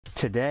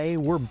Today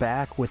we're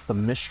back with the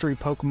mystery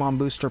Pokemon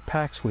booster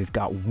packs. We've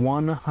got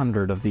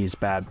 100 of these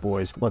bad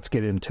boys. Let's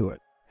get into it.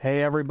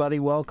 Hey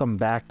everybody, welcome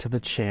back to the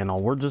channel.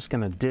 We're just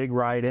gonna dig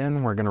right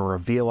in. We're gonna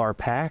reveal our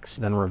packs,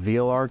 then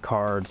reveal our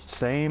cards,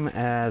 same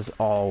as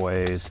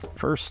always.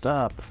 First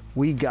up,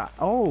 we got,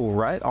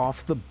 right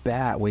off the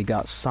bat, we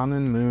got Sun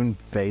and Moon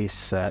base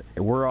set.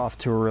 We're off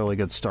to a really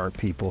good start,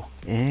 people.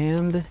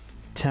 And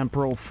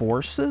Temporal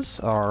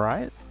Forces, all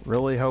right.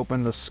 Really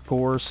hoping to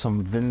score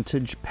some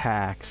vintage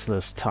packs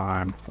this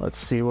time. Let's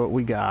see what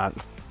we got.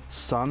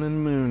 Sun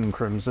and Moon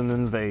Crimson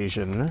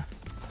Invasion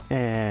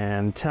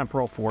and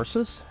Temporal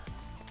Forces.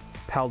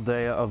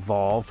 Paldea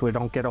Evolved. We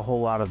don't get a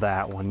whole lot of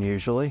that one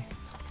usually.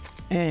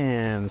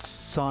 And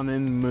Sun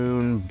and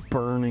Moon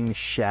Burning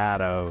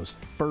Shadows.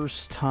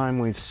 First time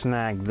we've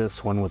snagged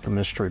this one with the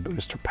mystery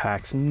booster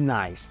packs.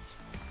 Nice.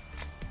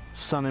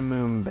 Sun and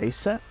Moon base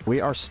set.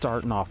 We are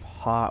starting off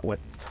hot with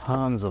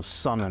tons of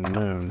Sun and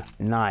Moon.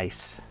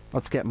 Nice.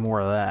 Let's get more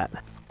of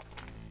that.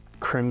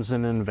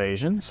 Crimson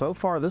Invasion. So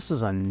far this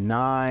is a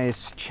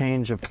nice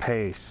change of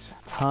pace.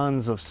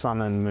 Tons of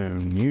Sun and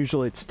Moon.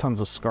 Usually it's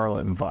tons of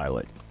Scarlet and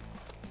Violet.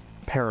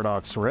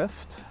 Paradox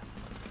Rift.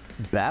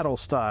 Battle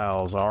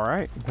Styles.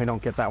 Alright. We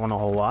don't get that one a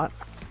whole lot.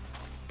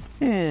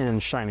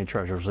 And Shiny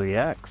Treasures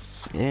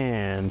EX.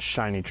 And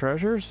Shiny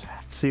Treasures.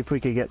 Let's see if we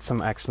could get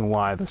some X and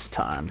Y this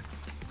time.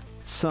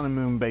 Sun and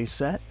Moon base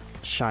set,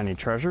 Shiny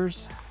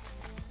Treasures,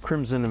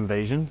 Crimson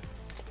Invasion,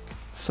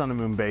 Sun and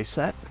Moon base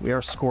set. We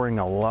are scoring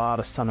a lot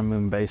of Sun and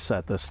Moon base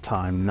set this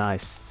time.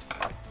 Nice.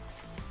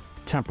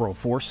 Temporal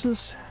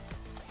Forces,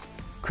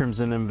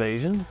 Crimson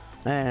Invasion,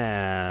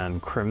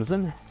 and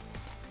Crimson.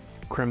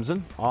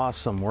 Crimson.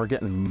 Awesome. We're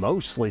getting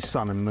mostly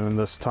Sun and Moon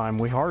this time.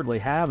 We hardly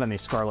have any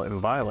Scarlet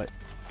and Violet.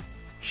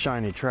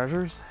 Shiny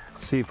Treasures.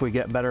 Let's see if we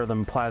get better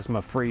than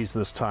Plasma Freeze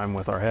this time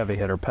with our heavy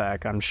hitter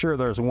pack. I'm sure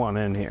there's one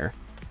in here.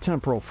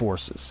 Temporal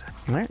Forces.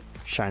 All right,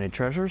 Shiny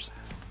Treasures,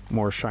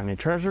 more Shiny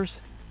Treasures,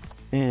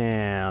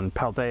 and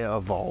Paldea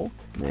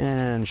Evolved,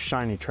 and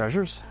Shiny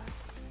Treasures,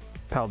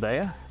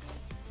 Paldea,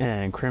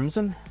 and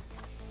Crimson,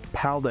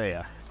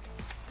 Paldea,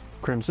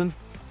 Crimson,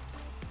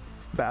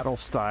 Battle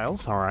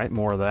Styles. All right,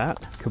 more of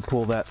that. Could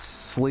pull that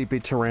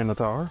Sleepy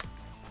Tyranitar,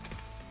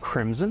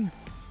 Crimson.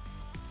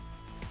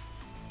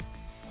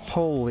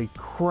 Holy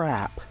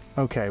crap.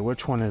 Okay,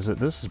 which one is it?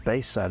 This is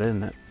base set,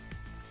 isn't it?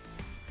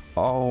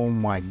 Oh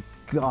my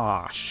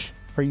gosh,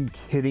 are you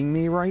kidding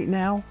me right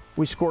now?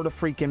 We scored a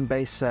freaking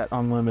base set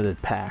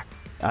unlimited pack.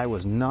 I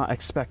was not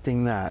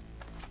expecting that.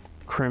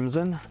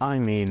 Crimson, I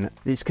mean,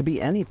 these could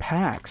be any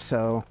pack,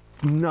 so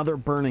another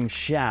Burning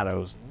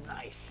Shadows.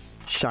 Nice.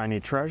 Shiny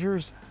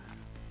Treasures,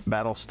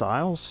 Battle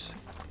Styles,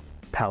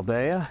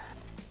 Paldea,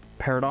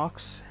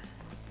 Paradox,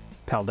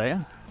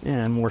 Paldea,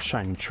 and more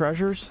Shiny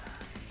Treasures,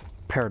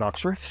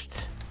 Paradox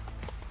Rift,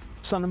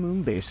 Sun and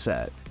Moon base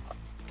set,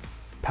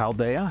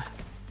 Paldea,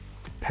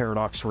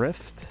 Paradox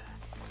Rift,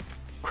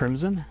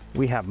 Crimson.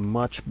 We have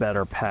much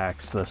better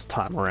packs this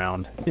time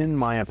around, in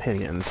my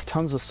opinion.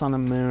 Tons of Sun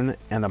and Moon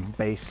and a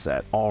base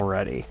set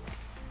already.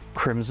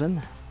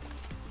 Crimson.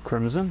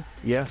 Crimson.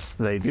 Yes,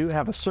 they do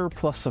have a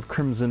surplus of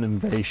Crimson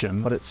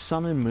Invasion, but it's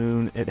Sun and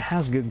Moon. It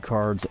has good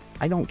cards.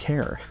 I don't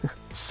care.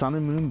 Sun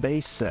and Moon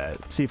base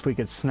set. See if we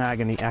could snag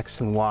any X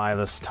and Y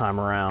this time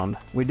around.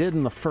 We did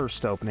in the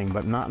first opening,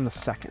 but not in the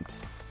second.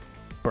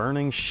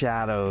 Burning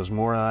Shadows,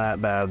 more of that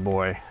bad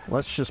boy.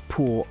 Let's just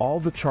pull all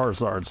the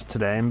Charizards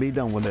today and be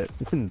done with it.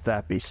 Wouldn't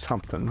that be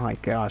something? My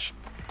gosh.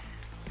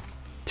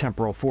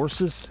 Temporal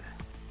Forces,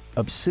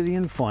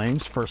 Obsidian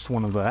Flames, first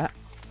one of that.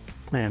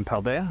 And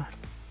Paldea.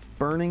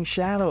 Burning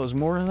Shadows,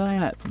 more of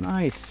that.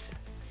 Nice.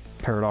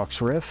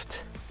 Paradox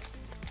Rift.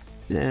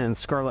 And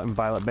Scarlet and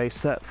Violet base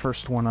set,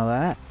 first one of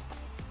that.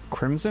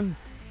 Crimson.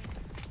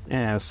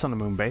 And Sun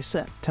and Moon base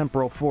set.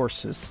 Temporal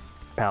Forces,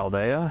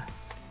 Paldea.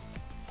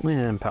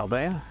 And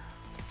Paldea.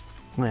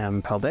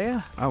 And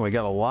Paldea. Oh, we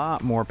got a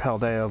lot more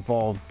Paldea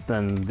Evolved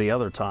than the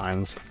other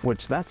times,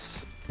 which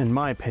that's, in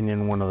my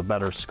opinion, one of the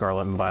better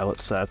Scarlet and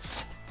Violet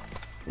sets.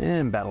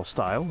 And Battle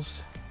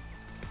Styles.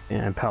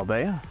 And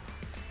Paldea.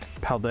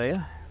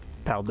 Paldea.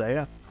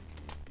 Paldea.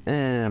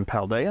 And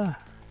Paldea.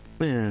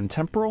 And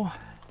Temporal.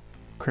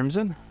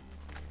 Crimson.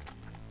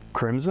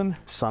 Crimson.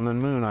 Sun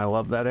and Moon. I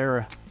love that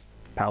era.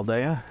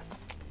 Paldea.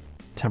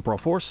 Temporal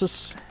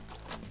Forces.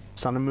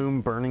 Sun and Moon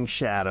Burning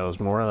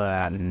Shadows, more of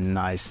that.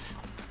 Nice.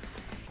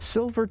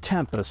 Silver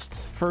Tempest,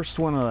 first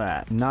one of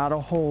that. Not a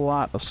whole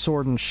lot of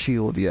Sword and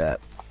Shield yet.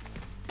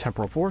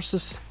 Temporal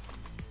Forces,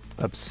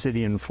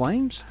 Obsidian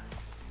Flames,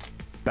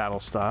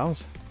 Battle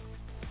Styles,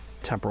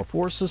 Temporal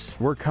Forces.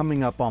 We're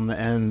coming up on the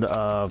end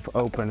of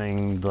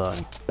opening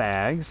the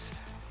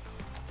bags.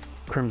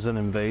 Crimson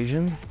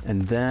Invasion,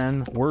 and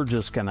then we're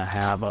just gonna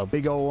have a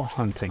big old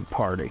hunting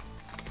party.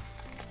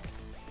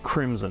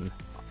 Crimson,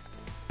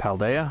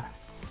 Paldea,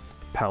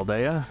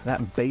 Paldea.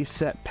 That base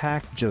set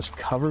pack just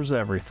covers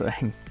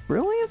everything.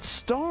 Brilliant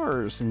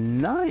Stars,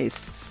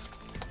 nice.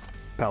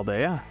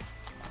 Paldea,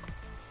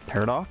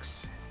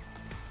 Paradox,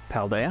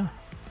 Paldea,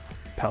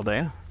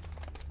 Paldea,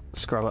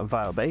 Scarlet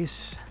Violet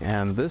base,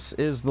 and this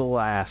is the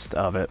last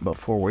of it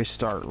before we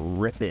start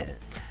ripping.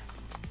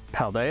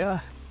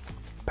 Paldea,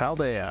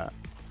 Paldea,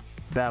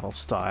 Battle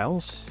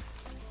Styles,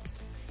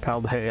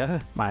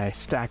 Paldea. My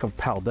stack of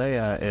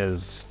Paldea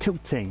is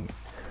tilting.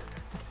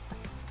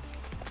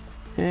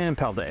 And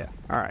Paldea.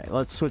 Alright,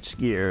 let's switch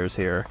gears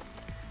here.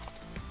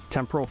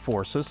 Temporal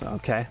Forces,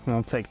 okay,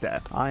 we'll take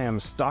that. I am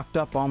stocked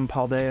up on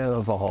Paldea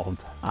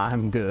Evolved.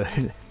 I'm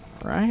good.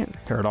 Alright,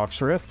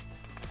 Paradox Rift,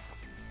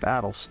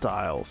 Battle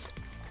Styles,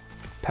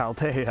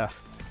 Paldea,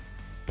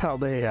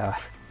 Paldea,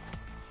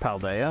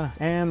 Paldea,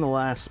 and the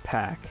last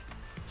pack,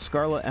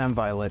 Scarlet and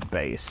Violet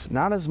base.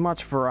 Not as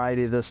much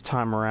variety this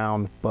time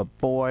around, but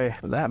boy,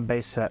 that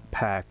base set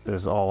pack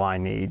is all I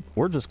need.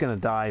 We're just gonna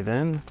dive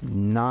in.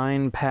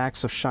 9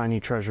 packs of Shiny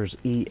Treasures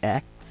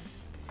EX.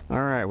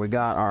 Alright, we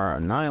got our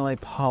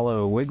Annihilate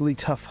Hollow,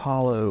 Wigglytuff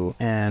Hollow,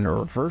 and a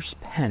Reverse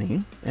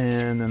Penny,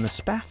 and then the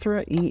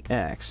Spathra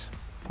EX.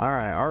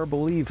 Alright,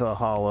 Arboliva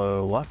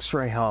Hollow,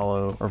 Luxray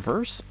Hollow,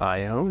 Reverse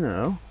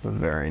Iono,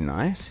 very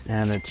nice,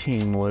 and a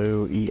Team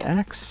Lou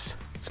EX.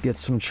 Let's get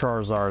some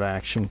Charizard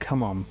action,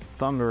 come on.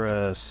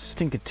 Thundurus,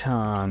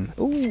 Stinkaton,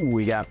 ooh,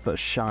 we got the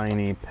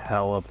Shiny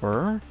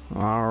Pelipper.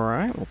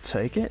 Alright, we'll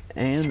take it,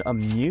 and a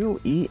Mew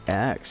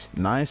EX.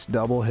 Nice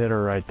double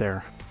hitter right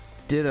there.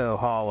 Ditto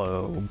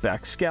Hollow,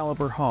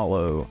 Excalibur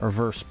Hollow,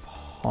 Reverse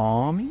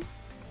Palmy,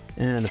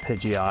 and a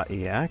Pidgeot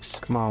EX.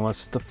 Come on,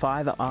 let's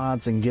defy the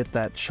odds and get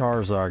that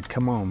Charizard.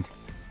 Come on.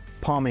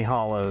 Palmy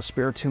Hollow,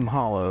 Spiritomb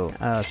Hollow,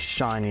 a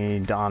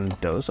Shiny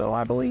Dondozo,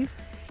 I believe,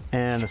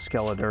 and a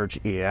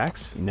Skeledirge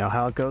EX. You know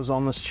how it goes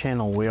on this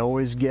channel. We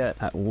always get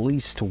at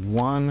least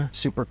one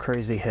super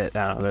crazy hit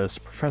out of this.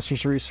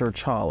 Professor's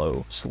Research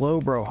Hollow,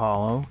 Slowbro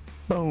Hollow.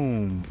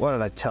 Boom! What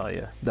did I tell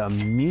you? The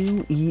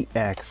Mew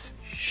EX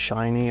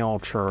Shiny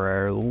Ultra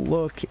Rare.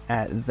 Look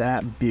at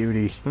that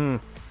beauty.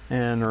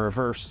 And a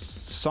reverse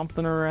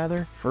something or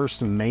other.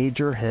 First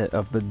major hit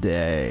of the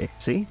day.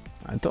 See?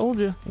 I told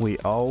you. We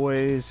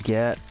always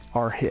get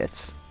our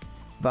hits.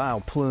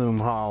 Vileplume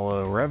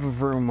Hollow,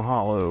 Revavroom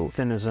Hollow,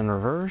 Finizen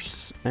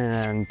Reverse,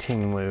 and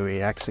Team Lou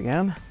EX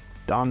again.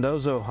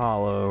 Dondozo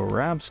Hollow,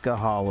 Rabsca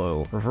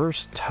Hollow,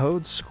 Reverse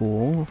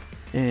Toadschool,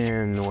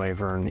 and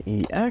Wyvern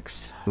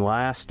EX.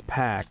 Last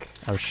pack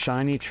of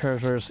Shiny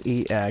Treasures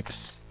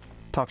EX.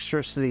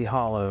 Toxtricity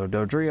Hollow,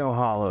 Dodrio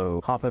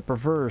Hollow, Hoppip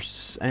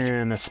Reverse,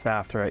 and a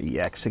Spathra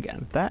EX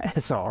again. That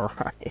is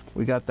alright.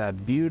 We got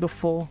that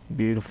beautiful,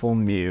 beautiful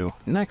Mew.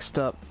 Next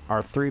up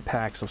are 3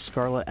 packs of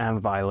Scarlet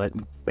and Violet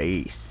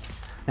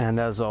base.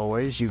 And as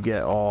always, you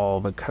get all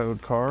the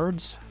code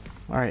cards.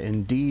 Alright,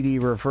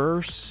 Indeedee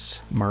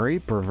Reverse,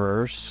 Mareep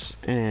Reverse,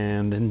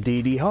 and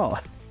Indeedee Hollow.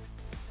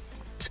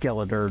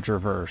 Skeledirge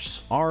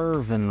Reverse,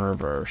 Arven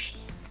Reverse,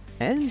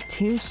 and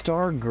Team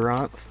Star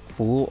Grunt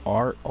Full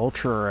Art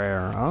Ultra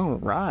Rare.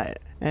 Alright.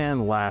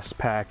 And last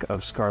pack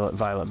of Scarlet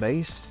Violet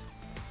base.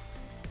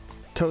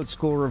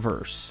 Toadschool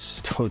Reverse,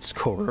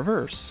 Toadschool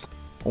Reverse,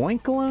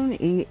 Winkaloon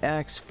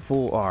EX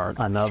Full Art.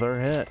 Another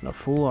hit, a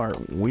Full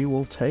Art. We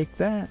will take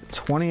that.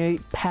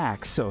 28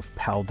 packs of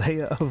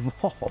Paldea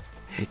Evolved.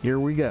 Here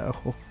we go.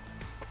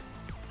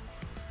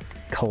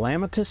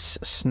 Calamitous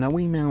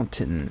Snowy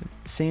Mountain,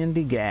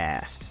 Sandy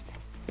Gas,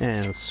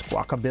 and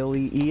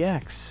Squawkabilly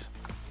EX.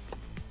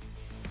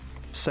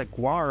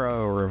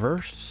 Saguaro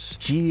Reverse,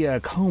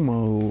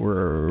 Giacomo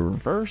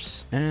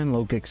Reverse, and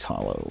Logix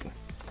Hollow.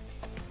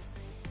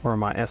 Where are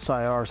my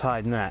SIRs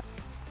hiding at?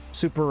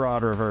 Super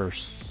Rod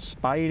Reverse,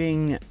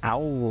 Biting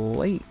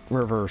Owlate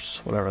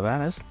Reverse, whatever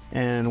that is,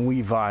 and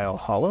Weavile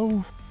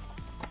Hollow.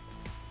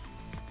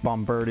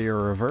 Bombardier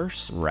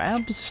Reverse,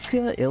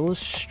 Rabsca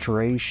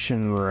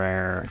Illustration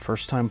Rare.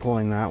 First time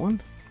pulling that one.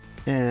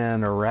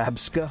 And a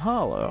Rabsca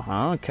Hollow.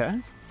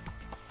 Okay.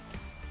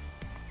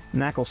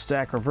 Knuckle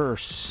Stack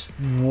Reverse,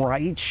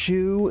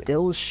 Raichu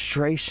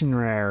Illustration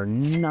Rare.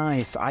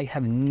 Nice. I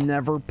have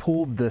never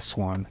pulled this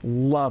one.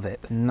 Love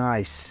it.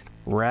 Nice.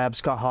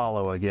 Rabsca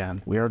Hollow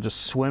again. We are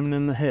just swimming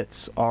in the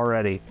hits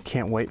already.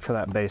 Can't wait for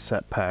that base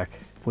set pack.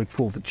 If we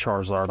pull the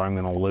Charizard, I'm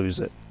going to lose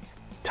it.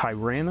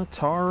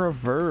 Tyranitar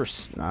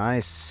Reverse,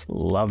 nice.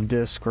 Love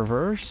Disc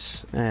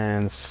Reverse,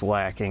 and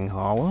Slacking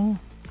Hollow.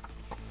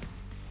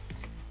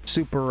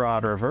 Super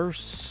Rod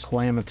Reverse,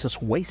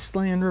 Calamitous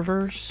Wasteland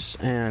Reverse,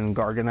 and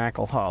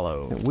Garganacl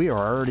Hollow. We are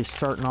already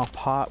starting off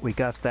hot. We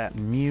got that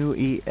Mew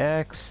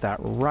EX, that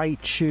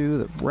Raichu,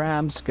 the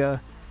Rabsca.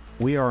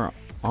 We are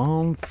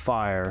on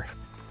fire.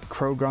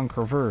 Krogunk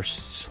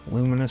Reverse,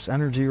 Luminous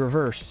Energy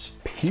Reverse,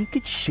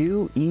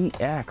 Pikachu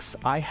EX.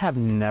 I have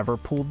never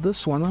pulled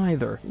this one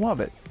either. Love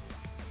it.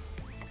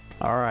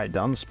 Alright,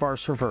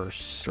 Dunsparce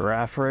Reverse,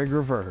 Giraffrig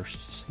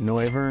Reverse,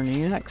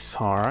 Noivern EX.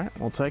 Alright,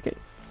 we'll take it.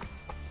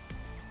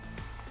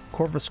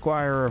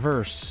 Corvisquire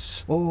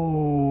Reverse.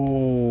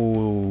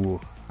 Oh,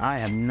 I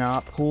have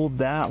not pulled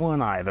that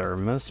one either.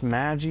 Miss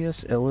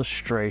Magius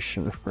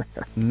Illustration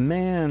Rare.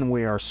 Man,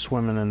 we are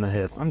swimming in the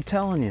hits. I'm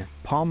telling you,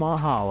 Palma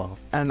Hollow.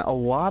 And a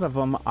lot of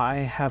them I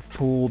have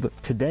pulled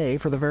today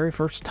for the very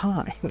first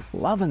time.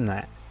 Loving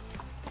that.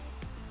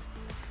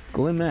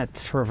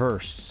 Glimmet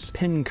reverse,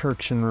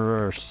 Pincurchin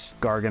reverse,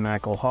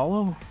 Garganackle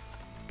holo,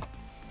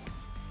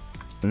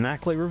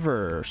 Knackley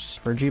reverse,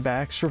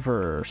 Frigibax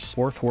reverse,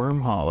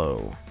 Worthworm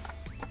holo,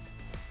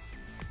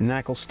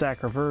 Knackle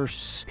Stack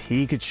reverse,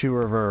 Pikachu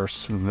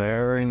reverse,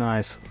 very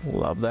nice,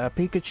 love that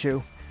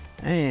Pikachu,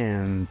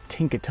 and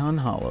Tinkaton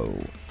holo.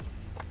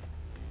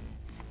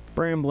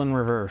 Bramblin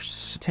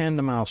reverse,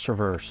 Tandemaus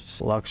reverse,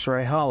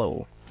 Luxray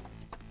holo,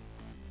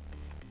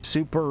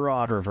 Super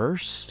Rod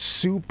reverse,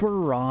 Super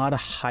Rod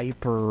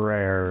hyper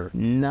rare,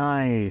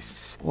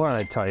 nice. What did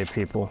I tell you,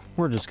 people?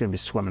 We're just gonna be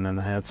swimming in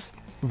the hits.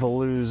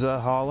 Veluza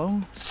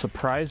holo,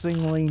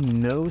 surprisingly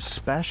no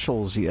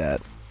specials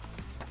yet,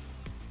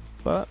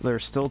 but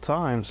there's still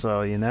time,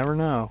 so you never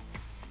know.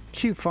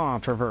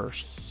 Q-Font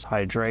reverse,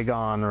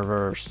 Hydreigon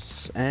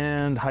reverse,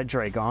 and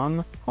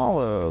Hydreigon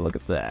holo, look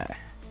at that.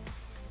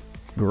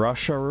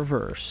 Grusha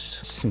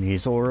reverse,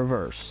 Sneasel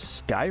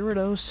reverse,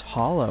 Gyarados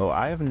holo.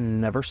 I have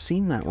never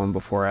seen that one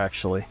before,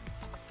 actually.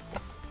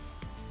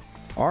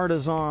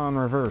 Artisan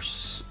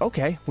reverse.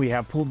 Okay, we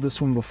have pulled this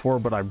one before,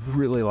 but I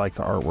really like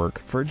the artwork.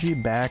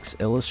 Frigibax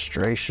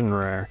illustration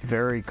rare,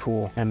 very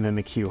cool. And then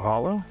the Q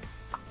holo.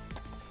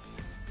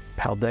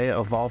 Paldea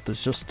Evolved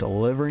is just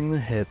delivering the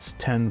hits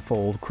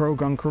tenfold.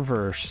 Krogunk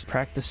reverse,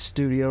 Practice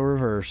Studio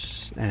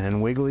reverse, and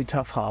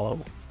Wigglytuff holo.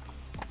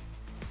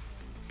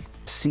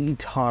 Sea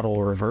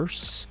Toddle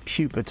reverse,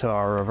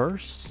 Pupitar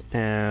reverse,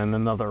 and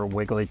another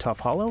Wigglytuff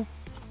holo.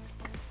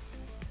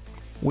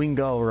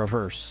 Wingull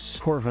reverse,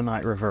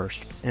 Corviknight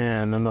reverse,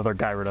 and another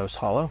Gyarados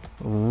holo.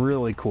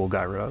 Really cool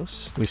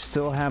Gyarados. We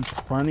still have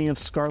plenty of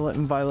Scarlet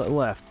and Violet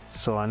left,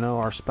 so I know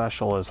our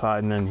special is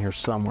hiding in here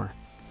somewhere.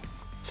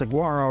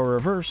 Saguaro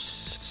reverse,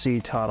 Sea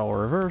Toddle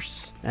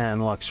reverse, and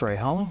Luxray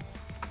holo.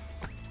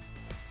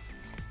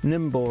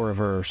 Nimble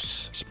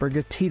reverse,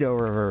 Sprigatito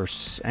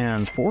reverse,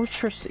 and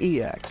Fortress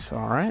EX.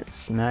 Alright,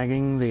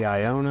 snagging the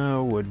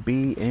Iono would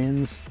be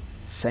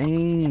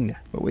insane,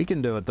 but we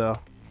can do it though.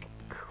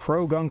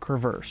 Krogunk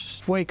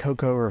reverse,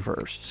 Fuecoco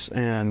reverse,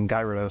 and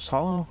Gyarados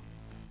holo.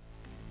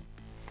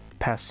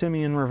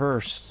 Passimian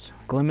reverse,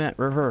 Glimmet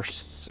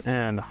reverse,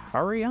 and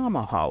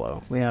Hariyama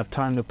holo. We have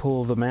time to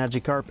pull the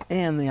Magikarp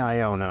and the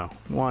Iono.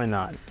 Why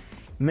not?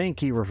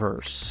 Mankey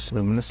reverse,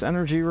 Luminous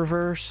Energy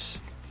reverse,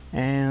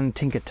 and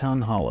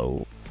Tinkaton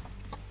holo.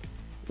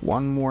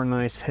 One more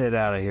nice hit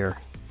out of here.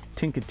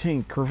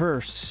 Tinkatink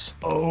reverse.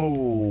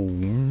 Oh,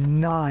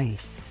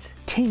 nice.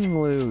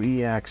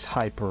 Tinglu EX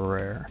hyper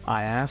rare.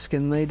 I ask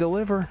and they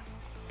deliver.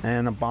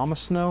 And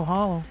Abomasnow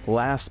holo.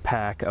 Last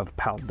pack of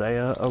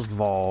Paldea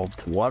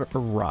Evolved. What a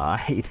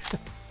ride.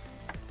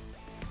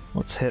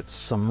 Let's hit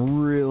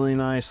some really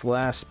nice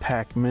last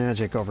pack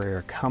magic over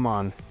here. Come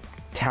on.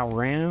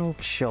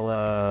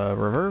 Tarantula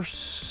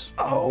reverse.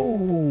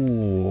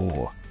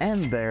 Oh!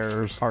 And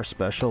there's our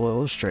special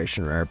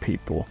illustration rare,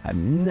 people. I've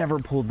never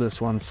pulled this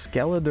one.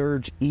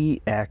 Skeledirge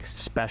EX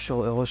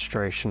special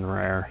illustration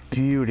rare.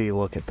 Beauty,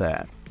 look at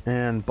that.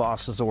 And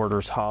Boss's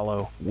Orders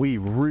holo. We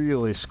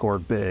really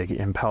scored big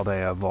in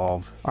Paldea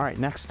Evolved. Alright,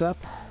 next up,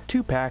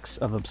 2 packs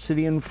of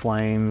Obsidian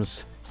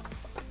Flames.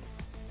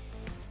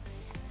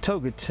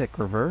 Togetic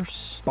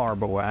reverse,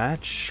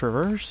 Barbawatch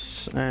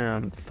reverse,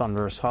 and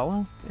Thunderous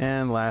holo.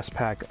 And last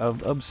pack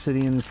of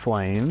Obsidian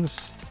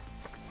Flames.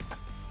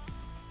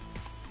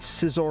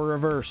 Scizor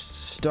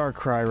reverse,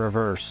 Darkrai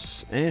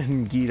reverse,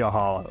 and Geeta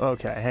holo.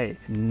 Okay, hey,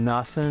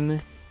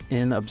 nothing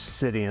in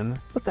Obsidian,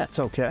 but that's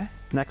okay.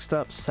 Next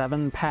up,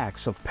 7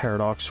 packs of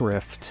Paradox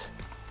Rift.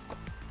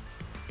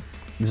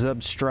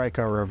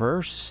 Zebstrika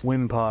reverse,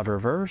 Wimpod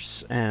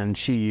reverse, and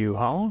Chi-Yu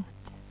holo.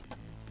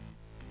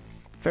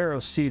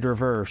 Ferroseed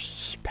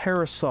reverse,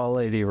 Parasol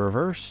Lady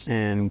reverse,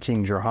 and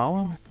Kingdra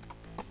holo.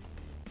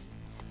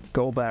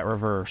 Golbat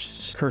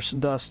reverse, Curse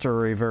Duster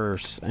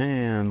reverse,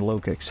 and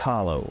Lokix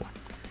holo.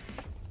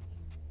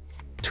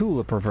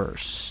 Tulip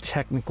reverse,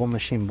 Technical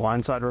Machine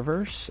Blindside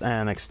reverse,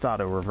 and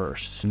Extado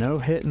reverse. No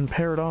hit in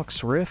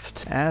Paradox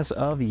Rift as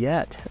of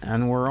yet,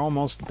 and we're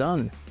almost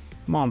done.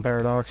 Come on,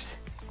 Paradox.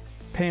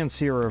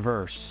 Pansear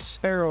reverse,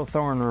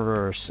 Ferrothorn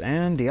reverse,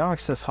 and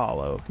Deoxys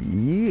holo.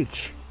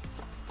 Yeek!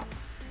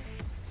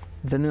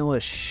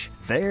 Vanillish.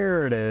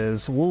 There it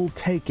is. We'll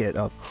take it.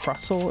 A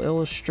Crustle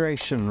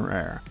illustration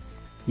rare.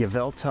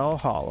 Yveltal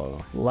holo.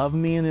 Love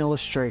me an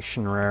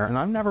illustration rare, and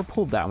I've never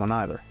pulled that one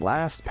either.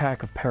 Last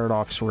pack of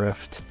Paradox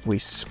Rift. We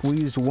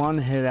squeezed one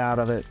hit out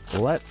of it.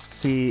 Let's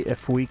see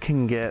if we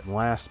can get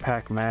last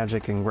pack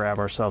magic and grab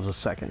ourselves a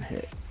second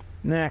hit.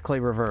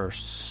 Knackley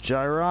reverse.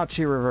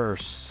 Jirachi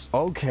reverse.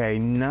 Okay,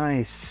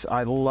 nice.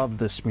 I love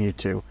this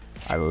Mewtwo.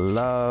 I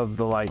love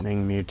the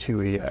Lightning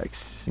Mewtwo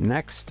EX.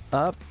 Next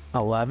up,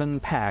 11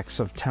 packs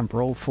of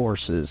Temporal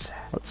Forces.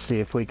 Let's see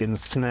if we can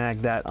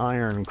snag that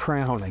Iron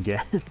Crown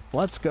again.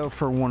 Let's go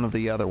for one of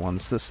the other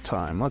ones this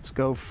time. Let's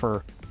go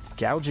for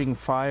Gouging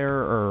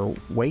Fire or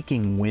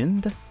Waking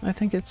Wind, I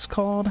think it's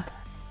called.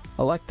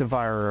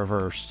 Electivire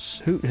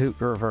reverse, Hoot Hoot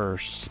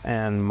reverse,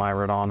 and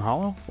Miraidon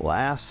holo.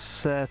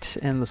 Last set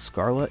in the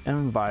Scarlet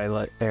and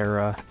Violet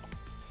era.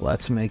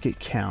 Let's make it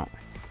count.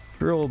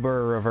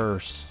 Drillbur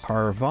reverse,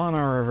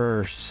 Carvana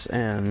reverse,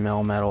 and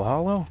Melmetal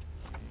Hollow.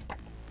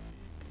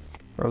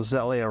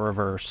 Roselia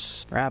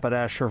reverse,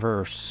 Rapidash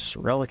reverse,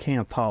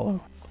 Relicanth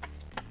Hollow.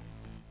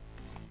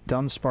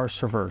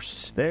 Dunsparce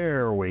reverse.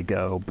 There we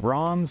go.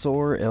 Bronze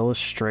or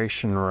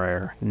illustration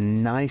rare.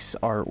 Nice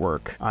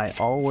artwork. I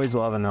always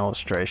love an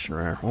illustration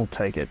rare. We'll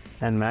take it.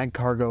 And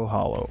Magcargo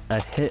Hollow. A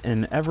hit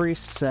in every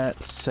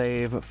set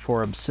save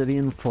for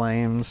Obsidian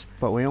Flames,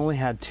 but we only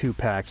had 2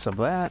 packs of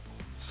that.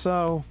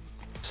 So,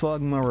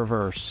 Slugma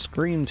reverse,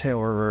 Screamtail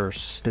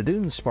reverse,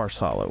 Dunsparce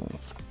Hollow.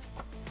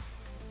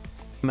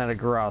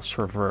 Metagross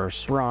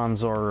reverse,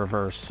 Bronzor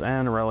reverse,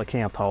 and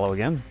Relicanth Hollow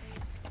again.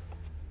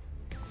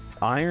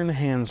 Iron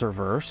Hands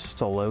reverse,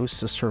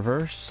 Solosis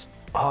reverse.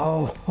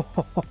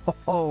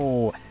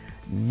 Oh,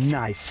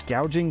 nice.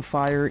 Gouging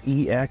Fire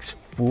EX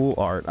full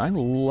art. I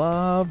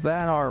love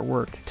that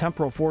artwork.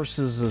 Temporal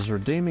Forces is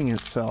redeeming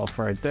itself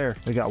right there.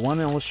 We got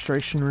 1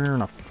 illustration rare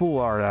and a full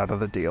art out of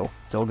the deal.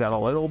 Still got a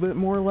little bit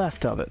more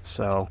left of it,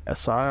 so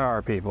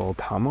SIR people,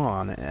 come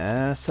on,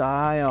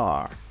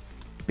 SIR.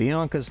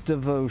 Bianca's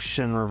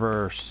Devotion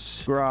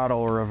reverse,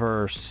 Grottle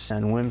reverse,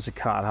 and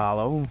Whimsicott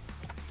Hollow.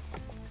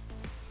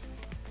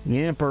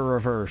 Yamper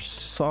reverse,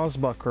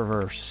 Sawsbuck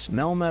reverse,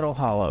 Melmetal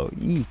Hollow.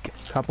 Eek.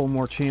 Couple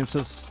more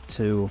chances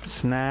to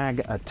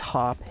snag a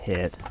top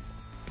hit.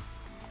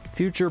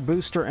 Future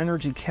Booster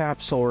Energy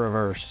Capsule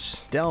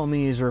reverse,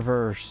 Delmise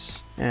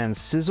reverse, and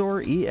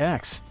Scizor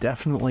EX.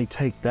 Definitely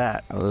take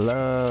that. I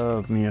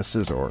love me a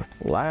Scizor.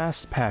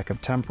 Last pack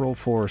of Temporal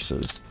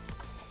Forces.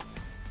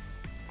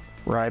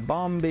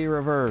 Ribombee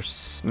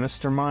reverse,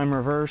 Mr. Mime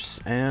reverse,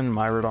 and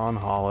Myrmidon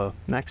Hollow.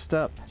 Next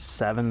up,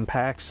 7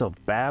 packs of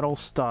Battle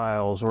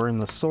Styles. We're in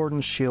the Sword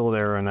and Shield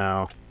era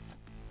now.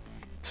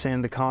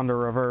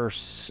 Sandaconda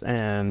reverse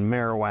and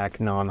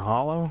Marowak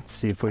non-hollow. Let's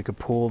see if we could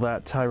pull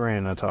that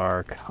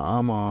Tyranitar.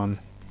 Come on.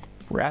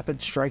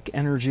 Rapid Strike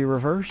Energy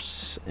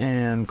reverse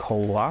and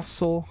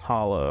Colossal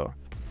Hollow.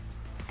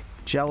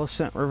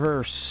 Jellicent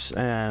reverse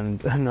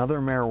and another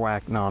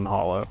Marowak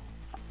non-hollow.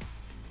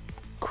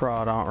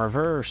 Crawdaunt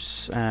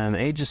reverse and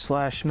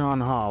Aegislash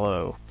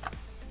non-hollow.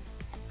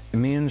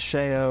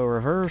 Mienshao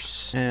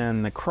reverse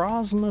and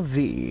Necrozma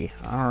V.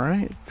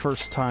 Alright,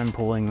 first time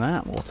pulling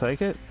that, we'll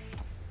take it.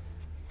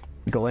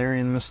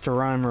 Galarian Mr.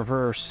 Rime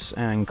reverse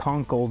and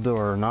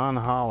Conkeldurr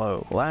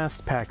non-hollow.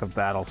 Last pack of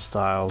Battle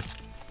Styles.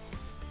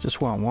 Just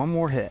want 1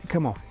 more hit.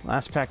 Come on,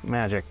 last pack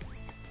magic.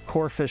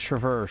 Corphish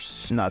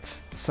reverse,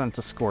 Nuts,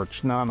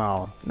 Centiskorch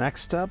non-hollow.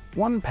 Next up,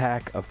 1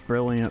 pack of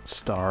Brilliant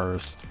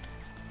Stars.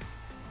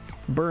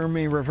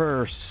 Burmy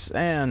reverse,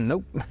 and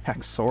nope,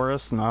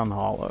 Haxorus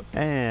non-hollow.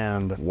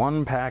 And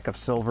 1 pack of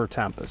Silver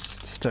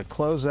Tempest. To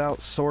close out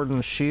Sword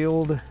and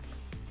Shield,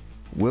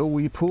 will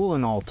we pull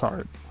an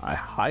Altart? I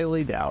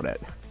highly doubt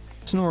it.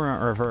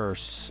 Snorunt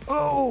reverse.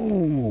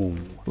 Oh!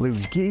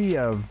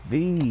 Lugia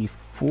V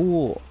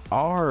full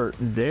art.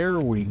 There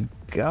we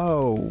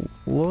go.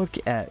 Look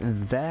at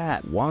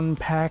that. 1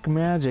 pack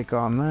magic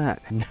on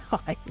that.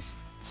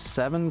 Nice.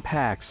 7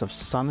 packs of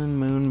Sun and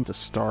Moon to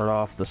start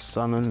off the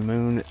Sun and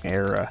Moon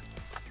era.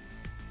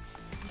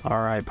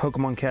 Alright,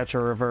 Pokemon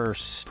Catcher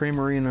reverse,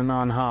 Primarina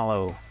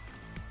non-hollow,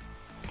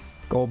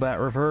 Golbat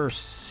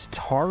reverse,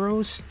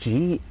 Tauros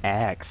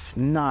GX.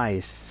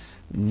 Nice.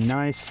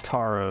 Nice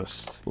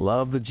Tauros.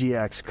 Love the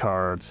GX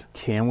cards.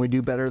 Can we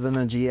do better than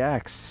a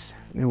GX?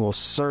 We will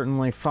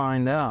certainly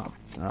find out.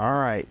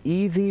 Alright,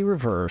 Eevee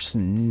reverse.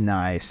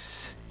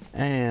 Nice.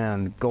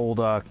 And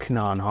Golduck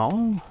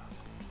non-hollow.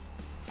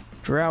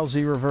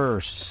 Drowsy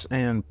reverse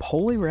and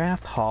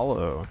Poliwrath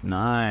hollow.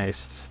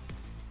 Nice.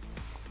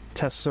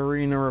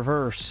 Tesserina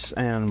reverse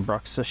and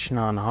Bruxish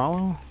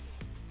non-hollow.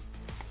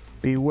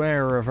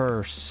 Beware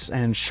reverse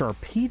and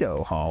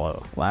Sharpedo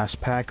hollow.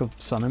 Last pack of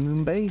Sun and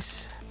Moon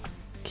base.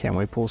 Can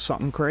we pull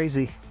something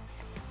crazy?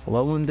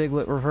 Alolan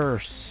Diglett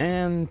reverse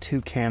and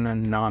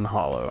Toucannon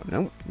non-hollow.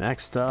 Nope.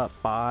 Next up,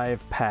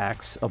 5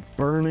 packs of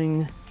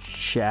Burning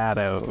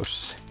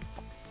Shadows.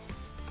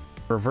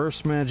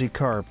 Reverse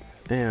Magikarp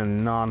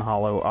and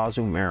non-hollow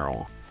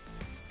Azumarill.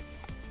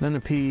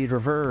 Venipede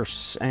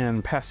reverse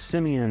and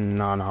Passimian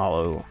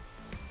non-hollow.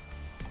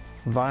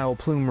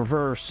 Vileplume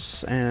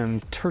reverse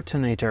and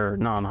Turtonator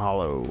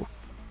non-hollow.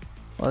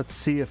 Let's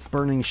see if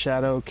Burning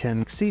Shadow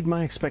can exceed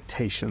my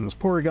expectations.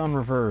 Porygon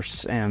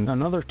reverse and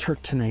another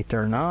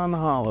Turtonator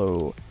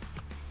non-hollow.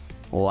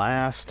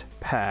 Last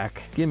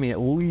pack. Give me at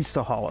least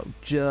a hollow.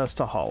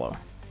 Just a hollow.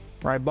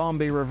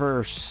 Ribombee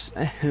reverse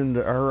and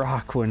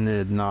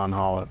Araquanid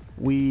non-hollow.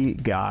 We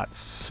got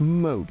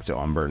smoked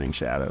on Burning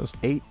Shadows.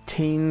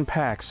 18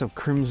 packs of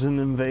Crimson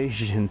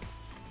Invasion.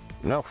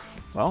 Oh,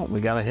 well,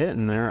 we got a hit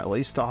in there, at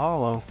least a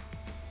hollow.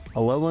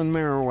 Alolan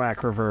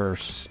Marowak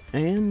reverse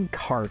and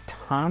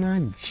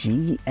Kartana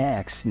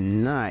GX.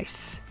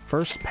 Nice.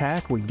 First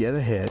pack, we get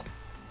a hit.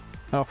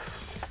 Oh.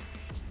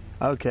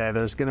 Okay,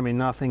 there's gonna be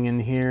nothing in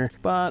here,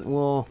 but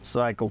we'll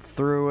cycle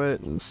through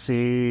it and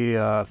see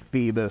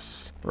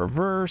Phoebus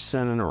reverse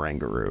and an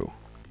Oranguru.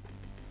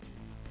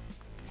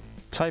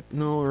 Type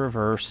Null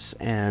reverse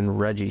and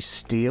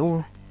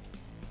Registeel.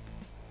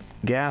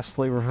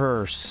 Ghastly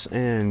Reverse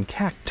and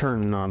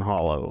Cacturn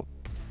non-holo.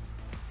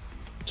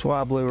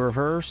 Swablu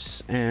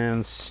Reverse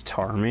and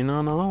Starmie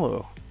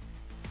non-holo.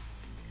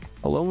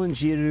 Alolan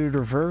Geodude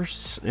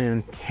Reverse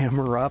and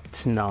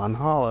Camerupt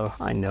non-holo.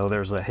 I know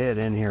there's a hit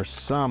in here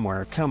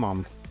somewhere. Come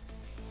on.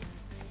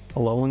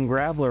 Alolan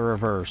Graveler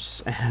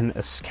Reverse and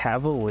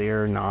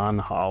Escavalier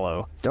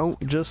non-holo. Don't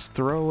just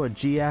throw a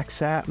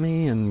GX at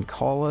me and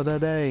call it a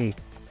day.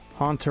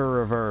 Haunter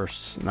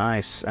Reverse,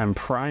 nice, and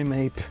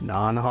Primeape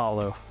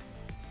non-holo.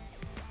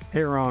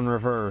 Aeron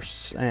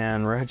Reverse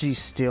and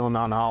Registeel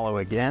non-holo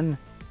again.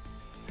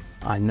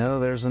 I know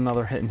there's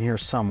another hit in here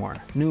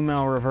somewhere.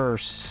 Numel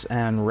Reverse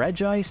and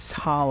Regice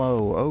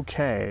holo.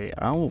 Okay,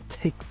 I will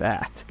take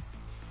that.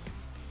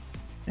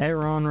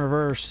 Aeron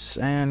Reverse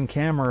and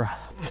Camera.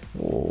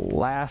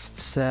 Last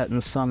set in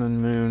Sun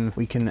and Moon.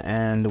 We can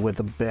end with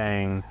a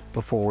bang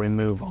before we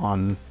move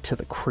on to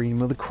the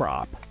cream of the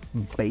crop.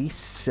 Base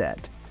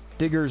set.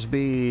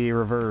 Diggersby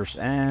Reverse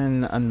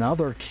and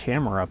another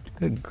Camerupt.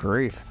 Good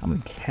grief. How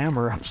many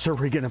Camerupts are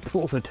we going to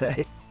pull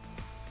today?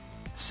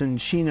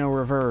 Cinccino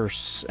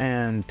Reverse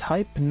and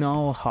Type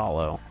Null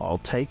Holo. I'll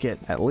take it.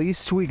 At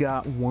least we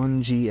got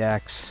one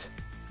GX.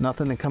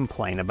 Nothing to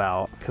complain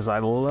about, because I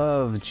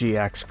love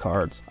GX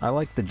cards. I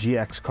like the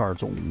GX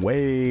cards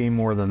way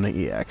more than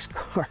the EX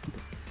card.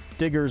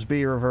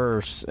 Diggersby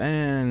Reverse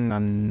and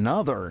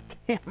another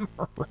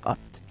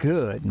Camerupt.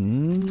 Good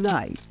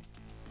night.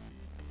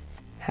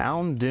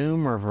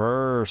 Houndoom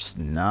Reverse.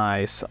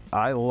 Nice.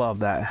 I love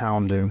that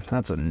Houndoom.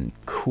 That's a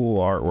cool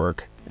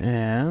artwork.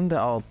 And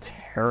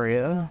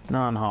Altaria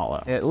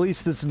non-holo. At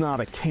least it's not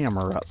a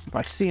Camerupt. If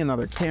I see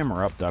another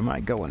Camerupt, I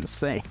might go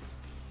insane.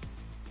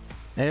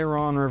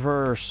 Aeron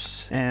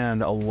Reverse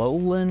and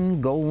Alolan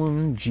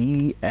Golem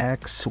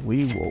GX.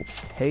 We will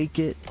take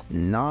it.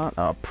 Not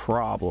a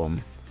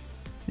problem.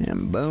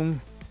 And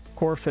boom.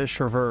 Corphish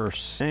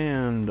Reverse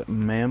and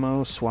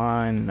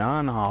Mamoswine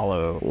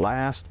non-holo.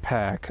 Last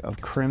pack of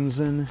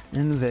Crimson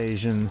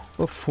Invasion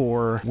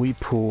before we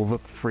pull the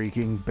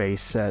freaking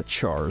base set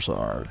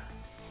Charizard.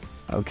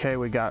 Okay,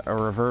 we got a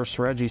Reverse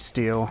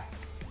Registeel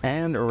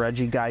and a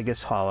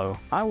Regigigas holo.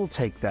 I will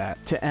take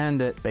that. To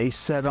end it, base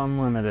set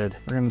unlimited.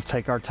 We're gonna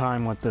take our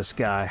time with this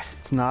guy.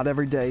 It's not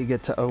every day you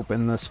get to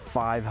open this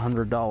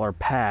 $500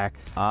 pack.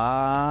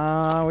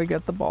 We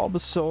got the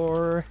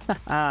Bulbasaur.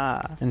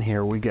 And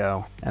here we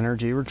go.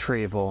 Energy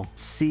Retrieval.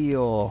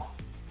 Seal.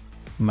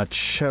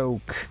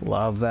 Machoke.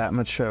 Love that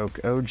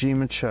Machoke. OG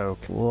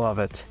Machoke. Love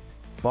it.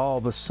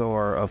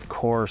 Bulbasaur, of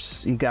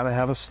course. You gotta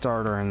have a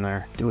starter in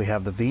there. Do we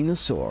have the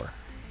Venusaur?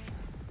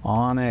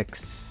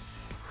 Onix.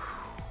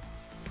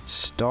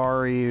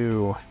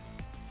 Staryu.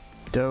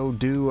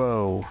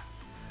 Doduo.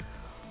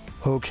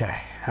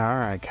 Okay,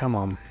 alright, come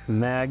on.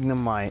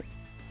 Magnemite.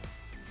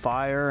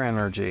 Fire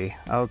Energy.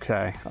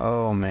 Okay,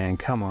 oh man,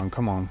 come on,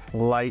 come on.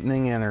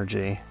 Lightning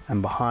Energy.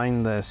 And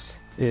behind this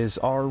is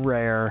our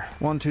rare.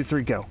 1, 2,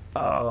 3, go.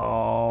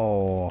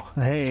 Oh,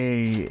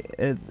 hey,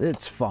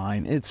 it's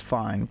fine. It's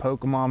fine.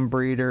 Pokemon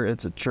breeder,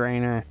 it's a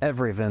trainer.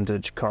 Every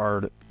vintage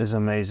card is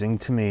amazing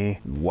to me.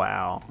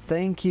 Wow.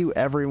 Thank you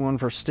everyone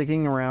for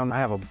sticking around. I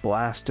have a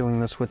blast doing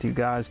this with you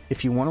guys.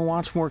 If you want to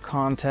watch more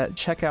content,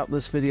 check out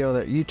this video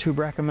that YouTube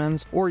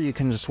recommends, or you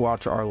can just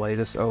watch our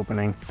latest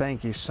opening.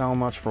 Thank you so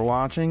much for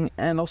watching,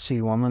 and I'll see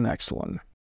you on the next one.